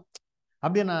இருந்தோம்.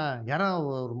 அப்படியே நான் யாரோ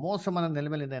ஒரு மோசமான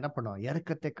நிலைமையில இருந்தா என்ன பண்ணும்,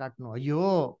 இறக்கத்தை காட்டணும். ஐயோ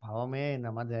பாவமே இந்த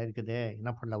மாதிரி இருக்குது,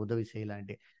 என்ன பண்ணலாம், உதவி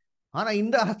செய்யலான்ட்டு. ஆனா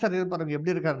இந்த ஆஸ்தர் பாருங்க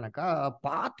எப்படி இருக்காருனாக்கா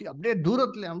பார்த்து அப்படியே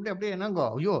தூரத்துல அப்படியே அப்படியே என்னங்கோ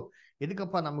ஐயோ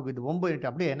எதுக்கப்பா நமக்கு இது ஒம்பு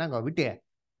அப்படியே என்னங்கோ விட்டே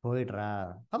போயிடுறார்.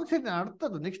 அப்ப சரி,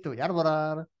 அடுத்தது நெக்ஸ்ட் யார்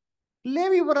வரார்?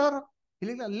 லேவி வரார்.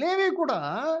 இல்லைங்களா, லேவி கூட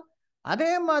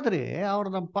அதே மாதிரி அவரை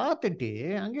தான் பார்த்துட்டு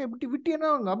அங்கே விட்டு விட்டு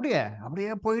என்ன அப்படியே அப்படியே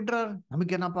போயிடுறாரு.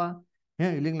 நமக்கு என்னப்பா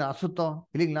ஏன் இல்லைங்களா அசுத்தம்,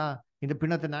 இல்லைங்களா இந்த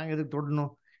பின்னத்தை நாங்கள் எதுக்கு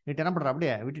தொடணும் நீட்டு என்ன பண்ற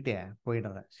அப்படியே விட்டுட்டே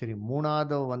போயிடுற. சரி,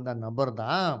 மூணாவது வந்த நபர்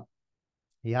தான்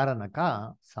யாருன்னாக்கா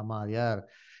சமாரியர்.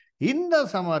 இந்த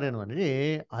சமாரியன் வந்து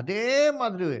அதே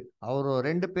மாதிரி அவரு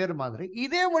 2 பேர் மாதிரி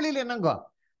இதே வழியில என்னங்கோ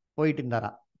போயிட்டு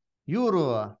இருந்தாரா. இவரு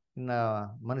இந்த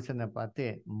மனுஷனை பார்த்து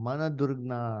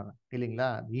மனதுருகினார். இல்லைங்களா,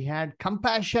 he had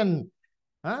compassion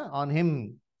on him.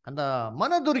 அந்த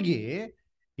மனதுருகி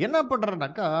என்ன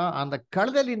பண்றாருனாக்கா அந்த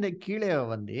கழுதலின் கீழே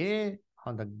வந்து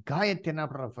அந்த காயத்தை என்ன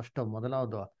பண்றார் ஃபர்ஸ்ட்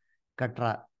முதலாவது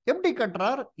கட்டுறார். எப்படி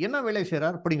கட்டுறார், என்ன வேலை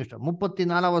செய்யறார் படிங்க சார்.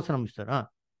 34ஆம் வசனம் சார்.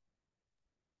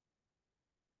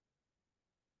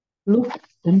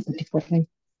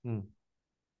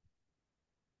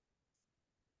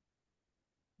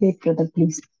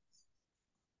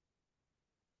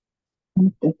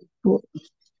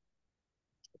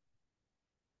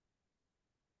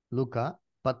 லூக்கா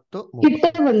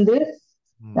 10:30.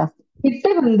 கிட்ட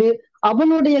வந்து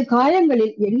அவனுடைய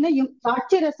காயங்களில் எண்ணெயும்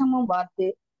திராட்சை ரசமும் வார்த்து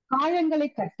காயங்களை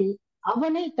கட்டி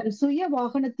அவனை தன் சுய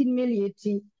வாகனத்தின் மேல்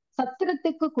ஏற்றி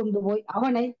சத்திரத்துக்கு கொண்டு போய்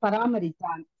அவனை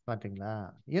பராமரித்தான். பாத்தீங்களா?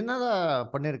 என்னதான்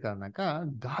பண்ணிருக்காருனாக்கா,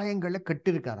 காயங்களை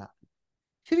கட்டிருக்காரா.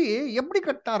 சரி, எப்படி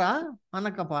கட்டினாரா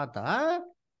அனக்க பார்த்தா,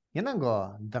 என்னங்கோ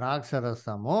திராட்சை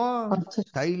ரசமும்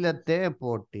தைலத்தை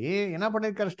போட்டு என்ன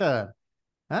பண்ணிருக்காரு சிஸ்டர்?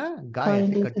 காயத்தை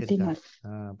காயங்களை கட்டிருக்காரு.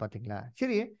 கட்டினார். பாத்தீங்களா?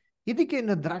 சரி, இதுக்கு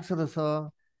இந்த திராட்சை ரசம்,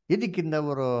 இதுக்கு இந்த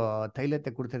ஒரு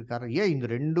தைலத்தை கொடுத்திருக்காரு. ஏன் இந்த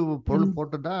ரெண்டு பொருள்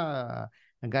போட்டுதான்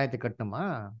காயத்தை கட்டணுமா?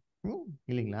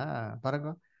 இல்லைங்களா? பாருங்க.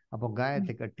 அப்போ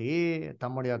காயத்தை கட்டி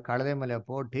தம்முடைய கழுதை மேல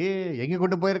போட்டு எங்க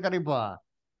கொண்டு போயிருக்காரு இப்போ?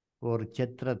 ஒரு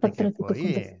சித்திரத்துக்கு சத்திரத்துக்கு போய்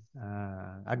கொண்டு.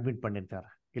 அட்மிட் பண்ணியிருக்காரு.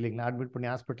 இல்லைங்களா? அட்மிட் பண்ணி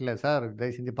ஹாஸ்பிட்டல்ல, சார்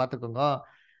தயவு செஞ்சு பார்த்துக்கோங்க.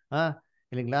 ஆ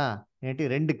இல்லைங்களா? நேற்று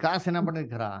 2 காசு என்ன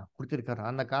பண்ணிருக்காரா கொடுத்திருக்காரு.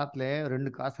 அந்த காசுல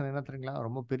 2 காசு என்ன தெரியுங்களா?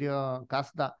 ரொம்ப பெரிய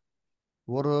காசு தான்.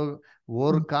 ஒரு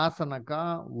ஒரு காசுனாக்கா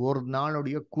ஒரு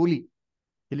நாளுடைய கூலி.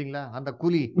 இல்லைங்களா? அந்த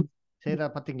கூலி செய்யற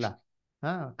பார்த்தீங்களா?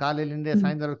 காலையிலேருந்தே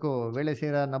சாயந்தரம் வரைக்கும் வேலை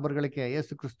செய்யற நபர்களுக்கு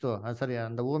இயேசு கிறிஸ்து சரி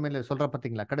அந்த ஊமையில சொல்ற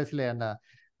பார்த்தீங்களா? கடைசியில அந்த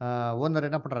ஓனர்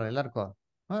என்ன பண்றாரு எல்லாருக்கும்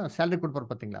சேலரி கொடுப்பாரு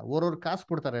பார்த்தீங்களா? ஒரு ஒரு காசு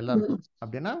கொடுத்தாரு எல்லாருக்கும்.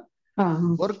 அப்படின்னா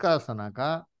ஒரு காசுனாக்கா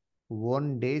 1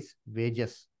 டேஸ்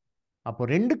வேஜஸ். அப்போ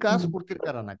 2 காசு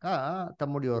கொடுத்திருக்காருனாக்கா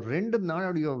தம்முடைய 2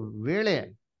 நாளுடைய வேலை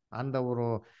அந்த ஒரு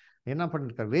என்ன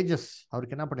பண்ணிருக்காரு வேஜஸ்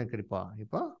அவருக்கு என்ன பண்ணிருக்காரு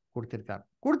இப்போ கொடுத்திருக்காரு.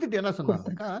 கொடுத்துட்டு என்ன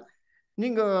சொன்னாருனாக்கா,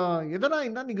 நீங்க எதனா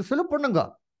இருந்தா நீங்க செலவு பண்ணுங்க,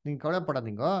 நீங்க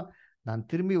கவலைப்படாதீங்க, நான்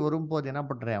திரும்பி வரும்போது என்ன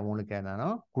பண்றேன் உங்களுக்கு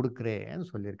நானும் கொடுக்குறேன்னு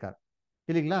சொல்லியிருக்காரு.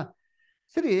 இல்லைங்களா?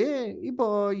 சரி, இப்போ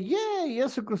ஏன்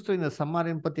இயேசு கிறிஸ்து இந்த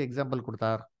சமாரியன் பத்தி எக்ஸாம்பிள்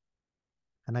கொடுத்தார்?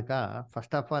 எனக்கா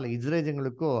ஃபர்ஸ்ட் ஆஃப் ஆல் இஸ்ரேல்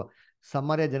ஜனங்களுக்கும்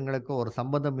சமாரிய ஜனங்களுக்கும் ஒரு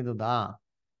சம்பந்தம் இதுதான்.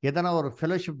 எதனா ஒரு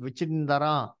ஃபெலோஷிப்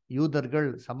வச்சிருந்தாரா யூதர்கள்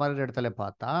சமாரிய இடத்துல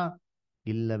பார்த்தா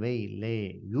இல்லவே இல்லை.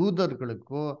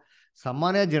 யூதர்களுக்கும்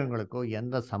சமாரிய ஜனங்களுக்கும்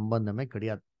எந்த சம்பந்தமே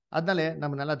கிடையாது. அதனால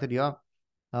நமக்கு நல்லா தெரியும்.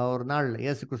 ஒரு நாள்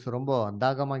இயேசு கிறிஸ்து ரொம்ப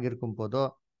தாகமாக இருக்கும் போதோ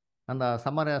அந்த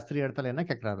சமாரிய ஸ்திரீ இடத்துல என்ன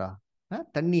கேட்கிறாரா?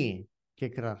 தண்ணி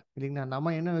கேட்கிறார். இல்லைங்களா?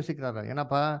 நம்ம என்ன யோசிக்கிறாரோ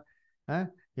என்னப்பா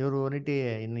இவர் வந்துட்டு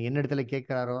என்ன இடத்துல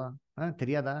கேட்கிறாரோ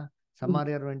தெரியாதா?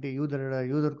 சமாரியர் வந்துட்டு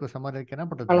யூதருக்கு சமாரியருக்கு என்ன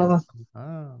பண்றது ரொம்ப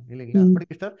அவ்வளவுதான். இல்லைங்களா?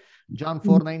 படிக்க ஸ்டார் ஜான்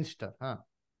 4:9 ஸ்டார்.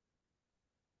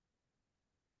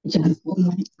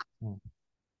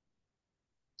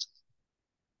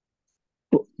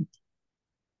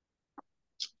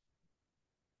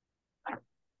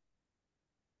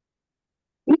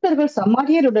 யூதர்கள்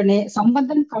சமாரியருடனே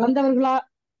சம்பந்தம்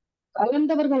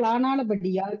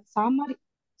கலந்தவர்களானபடியால்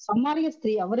சமாரிய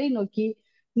ஸ்திரீ அவரை நோக்கி,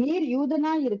 நீர்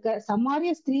யூதனாய் இருக்க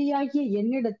சமாரிய ஸ்திரீயாகிய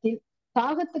என்னிடத்தில்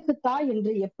தாகத்துக்கு தா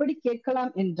என்று எப்படி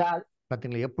கேட்கலாம் என்றால்.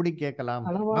 பாத்தீங்களா? எப்படி கேட்கலாம்?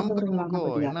 நமக்கும்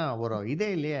அளவாதவர்களானபடியால். என்ன ஒரு இதே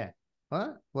இல்லையே,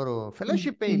 ஒரு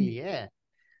ஃபெலோஷிப்பே இல்லையே.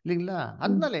 இல்லைங்களா?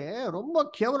 அதனால ரொம்ப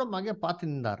கேவலமாக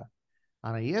பார்த்து நின்றார்.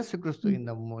 ஆனா இயேசு கிறிஸ்து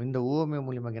இந்த உவமை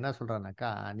மூலியமாக என்ன சொல்றாருனாக்கா,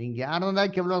 நீங்க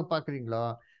யாரதான் கேவலமாக பாக்குறீங்களோ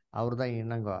அவர் தான்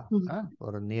என்னங்கோ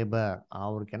ஒரு நேபர்.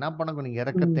 அவருக்கு என்ன பண்ணுங்க, நீங்க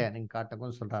இறக்கத்தை நீங்க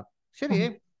காட்டுங்கன்னு சொல்றாரு. சரி,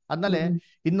 அதனால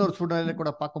இன்னொரு சூழ்நிலையில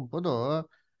கூட பார்க்கும் போது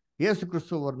இயேசு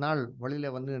கிறிஸ்து ஒரு நாள்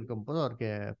வழியில வந்து இருக்கும் போது அவருக்கு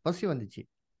பசி வந்துச்சு.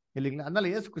 இல்லைங்களா? அதனால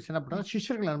இயேசு கிறிஸ்து என்ன பண்றாரு,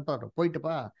 சிஷ்யர்கள் அனுப்புறாரு,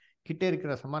 போயிட்டுப்பா கிட்டே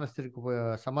இருக்கிற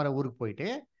சமார ஊருக்கு போயிட்டு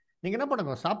நீங்க என்ன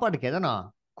பண்ணுங்க, சாப்பாட்டுக்கு எதனா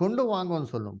கொண்டு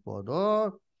வாங்கன்னு சொல்லும் போதோ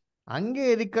அங்கே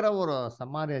இருக்கிற ஒரு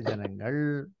சமாரிய ஜனங்கள்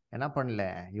என்ன பண்ணல,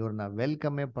 இவர் நான்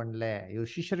வெல்கமே பண்ணல,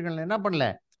 இவர் சிஷ்யர்கள் என்ன பண்ணல,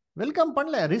 வெல்கம்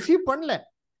பண்ணல, ரிசீவ் பண்ணல.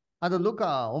 அது லூக்கா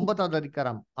 9வது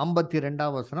அதிகாரம்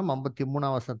 52வது வசனம்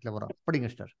 53வது வசனத்துல வரும். படிங்க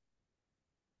ஸ்டார்.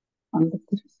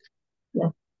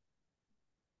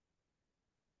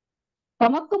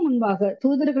 தமக்கு முன்பாக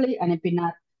தூதர்களை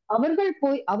அனுப்பினார். அவர்கள்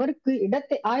போய் அவருக்கு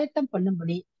இடத்தை ஆயத்தம்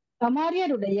பண்ணும்படி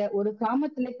சமாரியருடைய ஒரு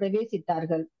கிராமத்திலே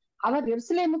பிரவேசித்தார்கள். அவர்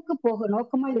எருசலேமுக்கு போக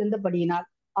நோக்கமாய் இருந்தபடியினால்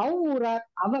அவ்வூரார்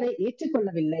அவரை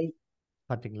ஏற்றுக்கொள்ளவில்லை.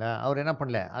 பாத்தீங்களா? அவர் என்ன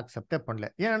பண்ணல, அக்செப்டே பண்ணல.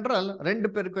 ஏனென்றால் 2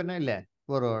 பேருக்கும் என்ன இல்லை,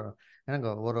 ஒரு என்னங்க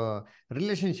ஒரு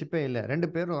ரிலேஷன்ஷிப்பே இல்லை. 2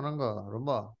 பேரும் என்னங்க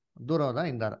ரொம்ப தூரம் தான்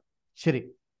இருந்தார். சரி,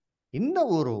 இந்த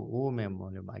ஒரு ஊமை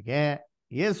மூலியமாக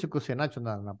இயேசு கிறிஸ்து என்ன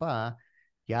சொன்னாருனாப்பா,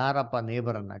 யாரப்பா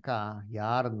நேபர்னாக்கா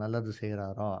யார் நல்லது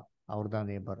செய்யறாரோ அவர் தான்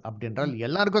நேபர். அப்படின்றால்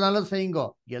எல்லாருக்கும் நல்லது செய்யுங்கோ,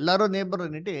 எல்லாரும்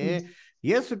நேபர்ன்னுட்டு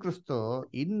இயேசு கிறிஸ்து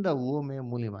இந்த ஊமை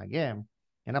மூலியமாக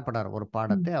என்ன பண்ணார், ஒரு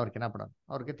பாடத்தை அவருக்கு என்ன பண்ணார்,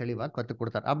 அவருக்கு தெளிவாக கற்றுக்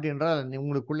கொடுத்தார். அப்படின்றால்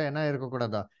உங்களுக்குள்ள என்ன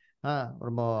இருக்கக்கூடாதோ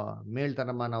ரொம்ப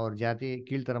மேல்தரமான ஒரு ஜாதி,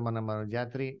 கீழ்த்தரமான ஒரு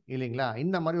ஜாதி, இல்லைங்களா?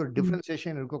 இந்த மாதிரி ஒரு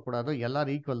டிஃபரன்சியேஷன் இருக்கக்கூடாது,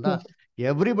 எல்லாரும் ஈக்குவல் தான்,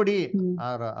 எவ்ரிபடி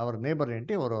அவர் நேபர்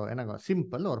ஒரு என்னங்க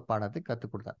சிம்பிள் ஒரு பாடத்தை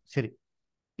கற்றுக் கொடுத்தார். சரி,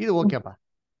 இது ஓகேப்பா.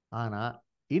 ஆனா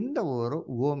இந்த ஒரு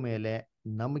மேல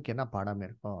நமக்கு என்ன பாடம்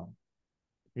இருக்கும்,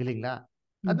 இல்லைங்களா?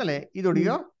 அதனால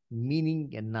இதோடைய மீனிங்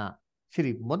என்ன?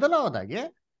 சரி, முதலாவதாக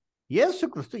இயேசு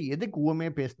கிறிஸ்து எதுக்கு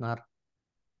ஊமையே பேசினார்,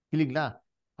 இல்லைங்களா?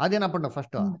 அது என்ன பண்ண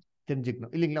ஃபர்ஸ்ட்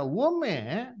தெரிஞ்சுக்கணும், இல்லைங்களா? ஊமை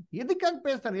எதுக்காக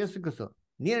பேசினார் இயேசு கிறிஸ்து?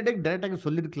 நேரடியாக டைரக்டாக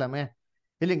சொல்லியிருக்கலாமே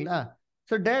இல்லைங்களா?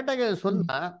 ஸோ டைரக்டாக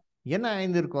சொன்னா என்ன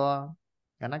ஆயிருந்திருக்கோ?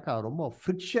 எனக்கா ரொம்ப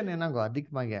ஃப்ரிக்ஷன் என்னங்கோ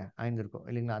அதிகமாக ஆயிருந்திருக்கும்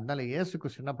இல்லைங்களா? அதனால இயேசு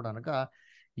கிறிஸ்து என்ன பண்ணாருனாக்கா,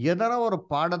 எதனா ஒரு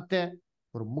பாடத்தை,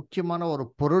 ஒரு முக்கியமான ஒரு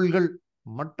பொருள்கள்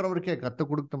மற்றவருக்கே கற்றுக்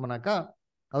கொடுத்தோம்னாக்கா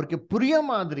அவருக்கு புரிய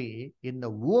மாதிரி இந்த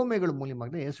உவமைகள்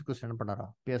மூலியமாக தான் இயேசு கிறிஸ்து என்ன பண்ணாரா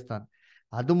பேசினார்.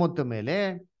 அது மொத்த மேலே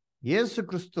இயேசு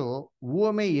கிறிஸ்து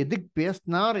உவமை எதுக்கு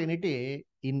பேசினார் என்னட்டு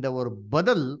இந்த ஒரு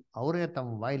பதில் அவரே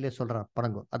தம் வாயிலே சொல்றார்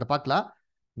பாருங்க. அதை பார்க்கலாம்.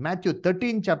 Matthew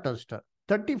 13 chapter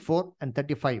 34 and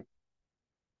 35.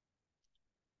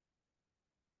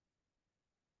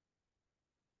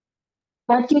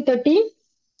 Matthew 13,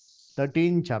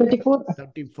 13 chapter 34.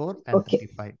 34 and okay.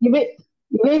 35.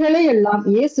 இவைகளை எல்லாம்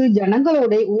இயேசு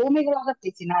ஜனங்களோட உவமைகளாக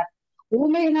பேசினார்.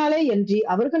 உவமையினாலே அன்றி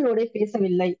அவர்களோட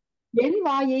பேசவில்லை. என்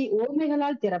வாயை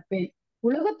உவமைகளால் திறப்பேன்.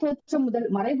 உலக தோற்றம் முதல்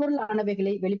மறைபொருள்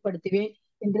ஆனவைகளை வெளிப்படுத்துவேன்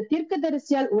என்று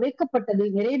தீர்க்கதரிசியால் உரைக்கப்பட்டது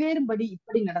நிறைவேறும்படி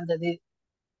இப்படி நடந்தது.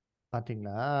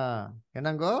 பாத்தீங்களா?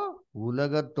 என்னங்கோ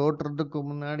உலக தோற்றத்துக்கு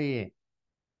முன்னாடி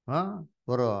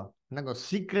ஒரு என்னங்கோ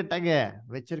சீக்ரெட்டாக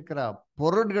வச்சிருக்கிற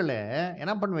பொருட்களை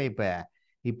என்ன பண்ணுவேன்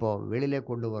இப்போ வெளியில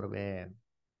கொண்டு வருவேன்.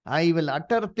 I will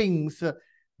utter things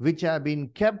which have been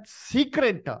kept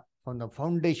secret from the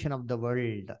foundation of the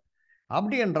world.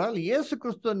 அப்படி என்றால் இயேசு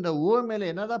கிறிஸ்து இந்த உவமையில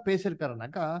என்னதான்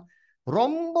பேசியிருக்காருனாக்கா,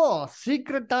 ரொம்ப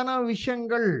சீக்ரெட்டான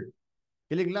விஷயங்கள்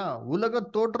இல்லைங்களா? உலக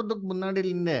தோற்றத்துக்கு முன்னாடி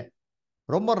இருந்தே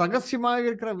ரொம்ப ரகசியமாக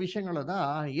இருக்கிற விஷயங்களை தான்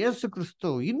இயேசு கிறிஸ்து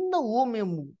இந்த ஊமை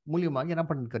மூலியமாக என்ன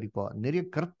பண்ணிருக்காரு? இப்போ நிறைய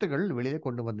கருத்துகள் வெளியே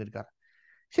கொண்டு வந்திருக்காரு.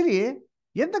 சரி,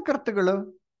 எந்த கருத்துக்கள்,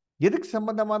 எதுக்கு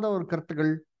சம்பந்தமான ஒரு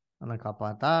கருத்துக்கள்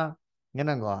பார்த்தா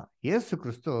என்னங்கோ இயேசு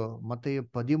கிறிஸ்து மத்தேயு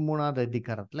 13வது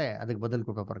அதிகாரத்துல அதுக்கு பதில்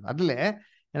கொடுக்க பாருங்க. அதுல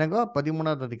என்னங்கோ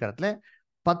 13வது அதிகாரத்துல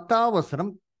 10ஆம்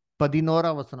வசனம்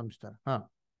 11ஆம் வசனம் சார்.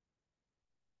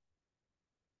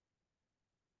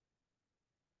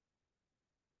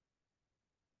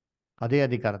 அதே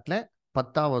அதிகாரத்துல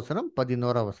 10ஆம் வசனம்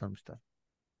 11ஆம் வசனம் சார்.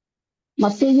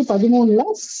 மத்தேயு 13ல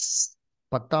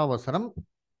 10ஆம் வசனம்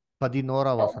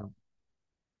 11ஆம் வசனம்.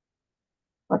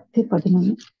 10:11.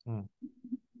 ம்.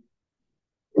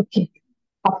 ஓகே.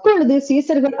 அப்பொழுது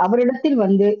சீசர்கள் அவரிடத்தில்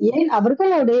வந்து, ஏன்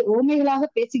அவர்களோட உவமைகளாக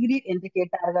பேசுகிறீர் என்று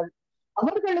கேட்டார்கள்.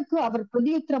 அவர்களுக்கு அவர்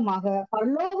பிரதியுத்தரமாக,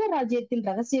 பரலோக ராஜ்யத்தின்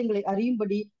ரகசியங்களை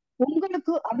அறியும்படி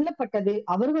உங்களுக்கு அருளப்பட்டது,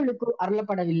 அவர்களுக்கு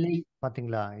அருளப்படவில்லை.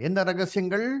 பாத்தீங்களா? எந்த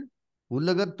ரகசியங்கள்?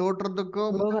 உலக தோற்றத்துக்கு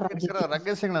பரலோக இருக்கிற ராஜ்யத்தின்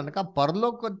ரகசியங்கள்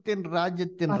பரலோகத்தின்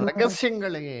ராஜ்யத்தின்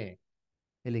ரகசியங்களே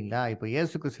இல்லைங்களா? இப்போ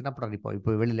இயேசு கிறிஸ்து என்ன பண்றாரு?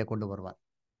 இப்போ வெளியில கொண்டு வருவார்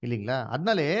இல்லைங்களா?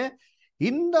 அதனாலே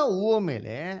இந்த உவமையில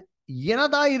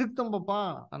என்னதா இருக்கும் பாப்பா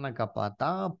அண்ணாக்கா பார்த்தா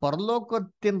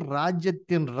பரலோகத்தின்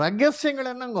ராஜ்யத்தின் ரகசியங்கள்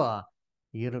என்னங்கோ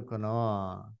இருக்கணும்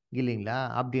இல்லைங்களா?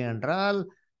 அப்படி என்றால்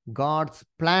காட்ஸ்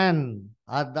பிளான்,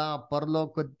 அதான்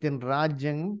பரலோகத்தின்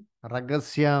ராஜ்யம்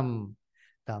ரகசியம்.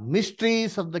 த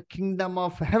mysteries of the kingdom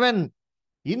of heaven.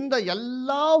 இந்த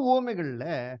எல்லா ஊமைகள்ல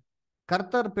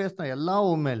கர்த்தர் பேசின எல்லா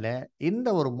உண்மையில இந்த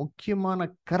ஒரு முக்கியமான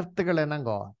கருத்துக்கள்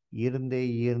என்னங்கோ இருந்து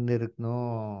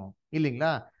இருக்கணும்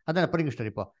இல்லைங்களா? அதான் படிங்க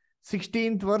சிஸ்டர். இப்போ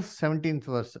 16th verse 17th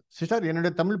verse. Sister,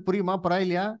 என்னுடைய தமிழ் புரியுமா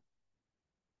பரவாயில்லையா?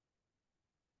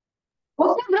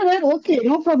 Okay brother, okay,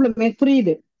 no problem,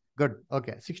 புரியுது. Good.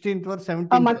 Okay. 16th verse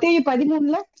 17th. மத்தேயு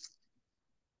 13ல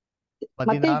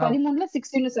 16.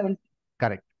 16-17.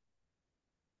 கரெக்ட்.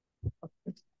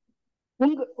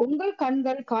 உங்கள்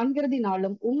கண்கள்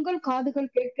காண்கிறதினாலும் உங்கள்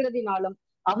காதுகள் கேட்கிறதினாலும்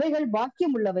அவைகள்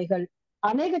பாக்கியம் உள்ளவைகள்.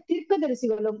 அநேக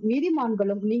தீர்க்கதரிசிகளும்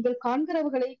நீதிமான்களும் நீங்கள்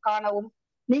காண்கிறவர்களை காணவும்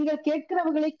நீங்கள்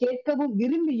கேட்கிறவர்களை கேட்கவும்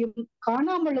விரும்பியும்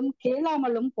காணாமலும்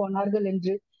கேளாமலும் போனார்கள்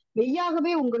என்று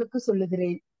மெய்யாகவே உங்களுக்கு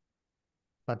சொல்லுகிறேன்.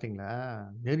 பாத்தீங்களா?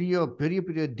 நிறைய பெரிய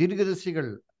பெரிய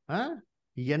தீர்க்கதரிசிகள்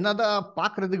என்னதான்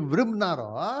பாக்குறதுக்கு விரும்பினாரோ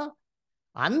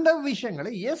அந்த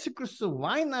விஷயங்களை இயேசு கிறிஸ்து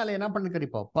வாய்னால என்ன பண்ணிருக்காரு?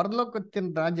 இப்போ பரலோகத்தின்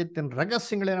ராஜ்யத்தின்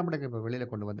ரகசியங்களை என்ன பண்ணிருக்காரு? இப்போ வெளியில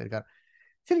கொண்டு வந்திருக்காரு.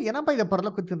 சரி, என்னப்பா இது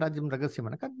பரலோகத்தின் ராஜ்யம் ரகசியம்?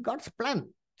 God's plan.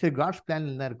 சரி, காட்ஸ் பிளான்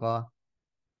என்ன இருக்கோ?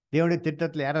 தேவனுடைய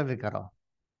திட்டத்துல யாராவது இருக்காரோ?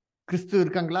 கிறிஸ்து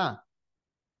இருக்காங்களா?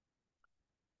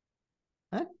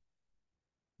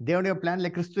 தேவனுடைய பிளான்ல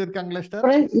கிறிஸ்து இருக்காங்களா சிஸ்டர்?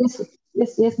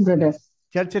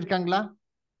 சர்ச் இருக்காங்களா?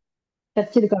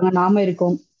 சர்ச் இருக்காங்க, நாம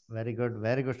இருக்கோம். Very good,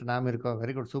 very good. நாம இருக்கோம்.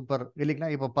 வெரி குட், சூப்பர் இல்லைங்களா?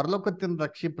 இப்போ பரலோகத்தின்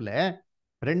ரட்சிப்புல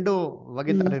 2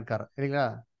 வகைத்தார் இருக்காரு இல்லைங்களா?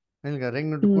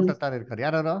 ரெண்டு கூட்டத்தார் இருக்காரு.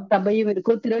 யாரோ? சபையும்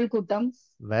இருக்கும், திரள் கூட்டம்.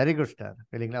 வெரி குட் ஸ்டார்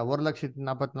இல்லைங்களா?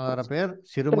 1,44,000 பேர்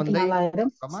சிறுமந்தை.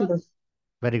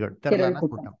 வெரி குட், திரளான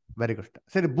கூட்டம். Very good.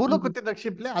 சரி, பூலோகத்தின்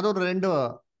ரட்சிப்புல அது ஒரு 2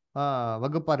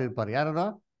 வகுப்பார் இருப்பார். யாரோ?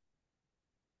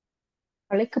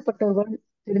 அழைக்கப்பட்டவர்கள்,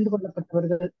 தெரிந்து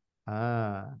கொள்ளப்பட்டவர்கள்,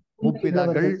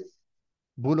 முப்பிதாக்கள்.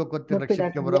 பூலோகத்தின்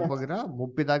ரட்சிக்க வரப்போகிற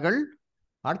முப்பிதாக்கள்.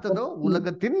 அடுத்ததோ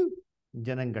உலகத்தின்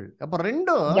ஜனங்கள். அப்ப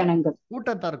 2 ஜனங்கள்.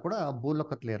 கூட்டத்தார் கூட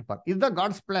பூலோகத்துல இருப்பார். இதுதான்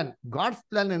காட்ஸ் பிளான். காட்ஸ்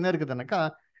பிளான் என்ன இருக்குதுன்னாக்கா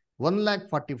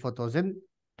 1,44,000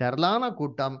 திரளான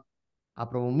கூட்டம்,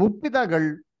 அப்புறம் முப்பிதாகள்,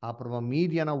 அப்புறமா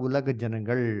மீதியான உலக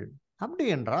ஜனங்கள். அப்படி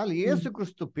என்றால் இயேசு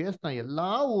கிறிஸ்து பேசின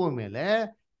எல்லா மேல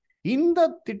இந்த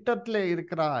திட்டத்துல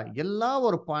இருக்கிற எல்லா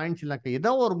ஒரு பாயிண்ட்ஸ் இல்ல,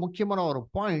 ஏதோ ஒரு முக்கியமான ஒரு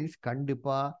பாயிண்ட்ஸ்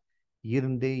கண்டிப்பா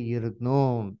இருந்தே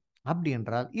இருக்கணும். அப்படி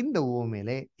என்றால் இந்த மேல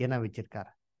என்ன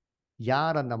வச்சிருக்காரு?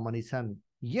 யார் அந்த மனுஷன்?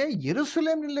 ஏன்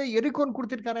எருசலேம் இல்ல எரிகோன்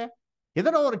கொடுத்திருக்காரு?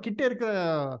 எதனா ஒரு கிட்ட இருக்கிற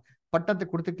பட்டத்தை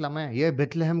கொடுத்துக்கலாமே? ஏன்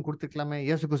பெத்லஹேம் கொடுத்துக்கலாமே?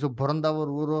 இயேசு கிறிஸ்து பிறந்த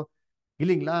ஒரு ஊரோ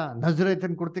இல்லைங்களா?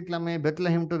 நசரேத்தன் கொடுத்துக்கலாமே,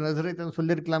 பெத்லஹேம் டு நசரேத்தன்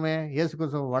சொல்லியிருக்கலாமே, இயேசு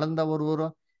கிறிஸ்து வளர்ந்த ஒரு ஊரோ.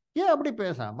 ஏன் அப்படி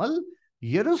பேசாமல்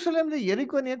எருசலேம்ல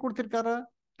எரிகோன் ஏன் கொடுத்திருக்காரு?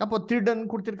 அப்போ திருடன்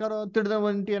கொடுத்திருக்காரோ? திருடன்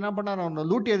வந்துட்டு என்ன பண்ணாரோ? அவனை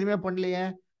லூட்டி எதுவுமே பண்ணலையே.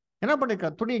 என்ன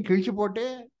பண்ணிருக்காரு? துணியை கிழிச்சு போட்டு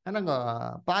என்னங்க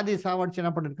பாதி சாவடிச்சு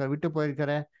என்ன பண்ணிருக்காரு? விட்டு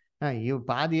போயிருக்காரு.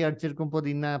 பாதி அடிச்சிருக்கும் போது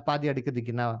இன்னும் பாதி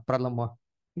அடிக்கிறதுக்கு என்ன பிரலமோ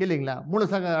இல்லைங்களா?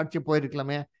 முழுசாக அடிச்சு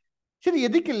போயிருக்கலாமே. சரி,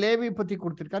 எதுக்கு லேவி பத்தி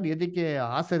கொடுத்திருக்காரு? எதுக்கு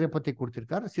ஆசிரியரை பத்தி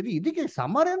கொடுத்திருக்காரு? சரி, இதுக்கு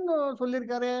சமரன்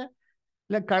சொல்லியிருக்காரு.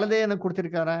 இல்ல கழுதையனை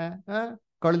கொடுத்திருக்காரு.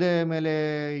 கழுதை மேலே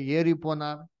ஏறி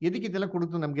போனார். எதுக்கு இதெல்லாம்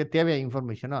கொடுத்து நமக்கு தேவையா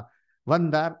இன்ஃபர்மேஷனோ?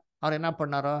 வந்தார், அவர் என்ன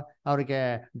பண்ணாரோ, அவருக்கு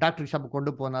டாக்டர் ஷாப்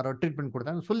கொண்டு போனாரோ, ட்ரீட்மெண்ட்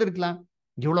கொடுத்தாரு சொல்லியிருக்கலாம்.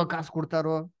 எவ்வளோ காசு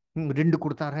கொடுத்தாரோ? 2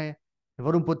 கொடுத்தாரு.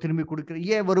 வரும்போது திரும்பி கொடுக்குற.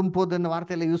 ஏன் வரும்போது இந்த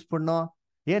வார்த்தையில யூஸ் பண்ணோம்?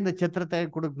 ஏன் இந்த சித்திரத்தை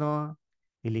கொடுக்கணும்?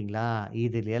 இல்லைங்களா?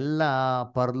 இதில் எல்லா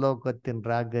பரலோகத்தின்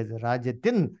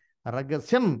ராஜ்யத்தின்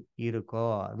ரகசியம் இருக்கோ.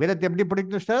 வேதத்தை எப்படி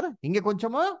படிக்கணும் சார்? இங்க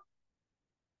கொஞ்சமா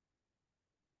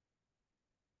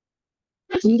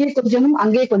இங்கே கொஞ்சமும்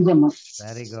அங்கே கொஞ்சமும்.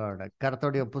 Very good.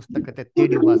 கர்த்தருடைய புஸ்தகத்தை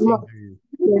தேடி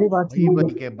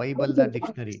வாசிங்கள். பைபிள் தான்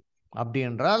டிக்ஷனரி. அப்படி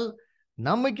என்றால்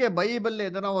நமக்கே பைபிள்ல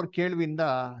எதனா ஒரு கேள்வி இருந்தா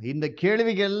இந்த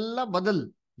கேள்விக்கு எல்லாம் பதில்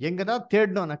எங்கதான்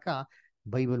தேடணும்னாக்கா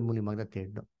பைபிள் மூலியமாக தான்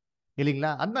தேடணும்.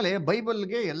 இல்லைங்களா? அதனாலே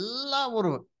பைபிளுக்கு எல்லா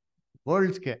ஒரு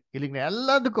வேர்ல்ட்ஸ்க்கு இல்லைங்களா,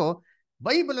 எல்லாத்துக்கும்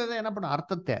பைபிள் என்ன பண்ண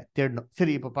அர்த்தத்தை தேடணும்.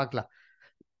 சரி, இப்ப பார்க்கலாம்.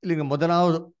 இல்லைங்க,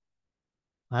 முதலாவது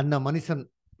அந்த மனுஷன்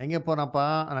எங்க போனாப்பா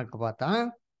எனக்கு பார்த்தா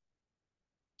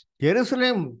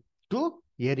எருசலேம் டு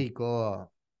எரிகோ.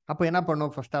 அப்ப என்ன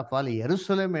பண்ணும்? ஃபர்ஸ்ட் ஆஃப் ஆல்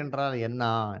எருசலேம் என்றால் என்ன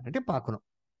பார்க்கணும்.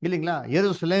 இல்லைங்களா?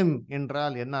 எருசலேம்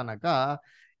என்றால் என்னன்னாக்கா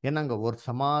என்னங்க ஒரு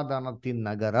சமாதானத்தின்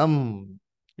நகரம்.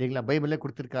 இல்லைங்களா? பைபிளே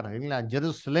கொடுத்திருக்காரு. இல்லைங்களா?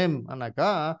 ஜெருசலேம் ஆனாக்கா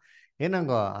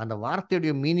என்னங்க அந்த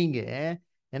வார்த்தையுடைய மீனிங்கே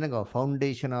என்னங்க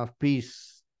ஃபவுண்டேஷன் ஆஃப் பீஸ்.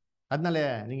 அதனால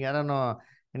நீங்க யாரானோ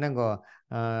என்னங்கோ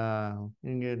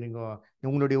நீங்க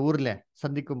உங்களுடைய ஊர்ல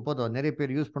சந்திக்கும் போதோ நிறைய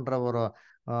பேர் யூஸ் பண்ற ஒரு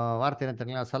வார்த்தை என்ன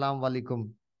தெரியுங்களா? சலாம் வலைக்கும்.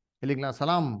 இல்லைங்களா?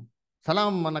 சலாம்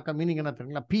சலாம் அண்ணாக்கா மீனிங் என்ன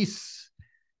தெரியுங்களா? பீஸ்.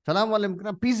 சலாம்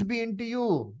வலைக்கும்னா பீஸ் பி இன்டு யூ.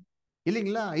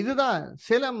 இல்லைங்களா? இதுதான்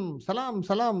சேலம். சலாம்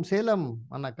சலாம் சேலம்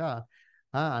அண்ணாக்கா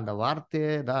அந்த வார்த்தை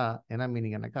தான் என்ன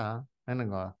மீனிங் என்னக்கா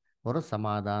என்னங்க ஒரு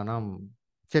சமாதானம்.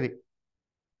 சரி,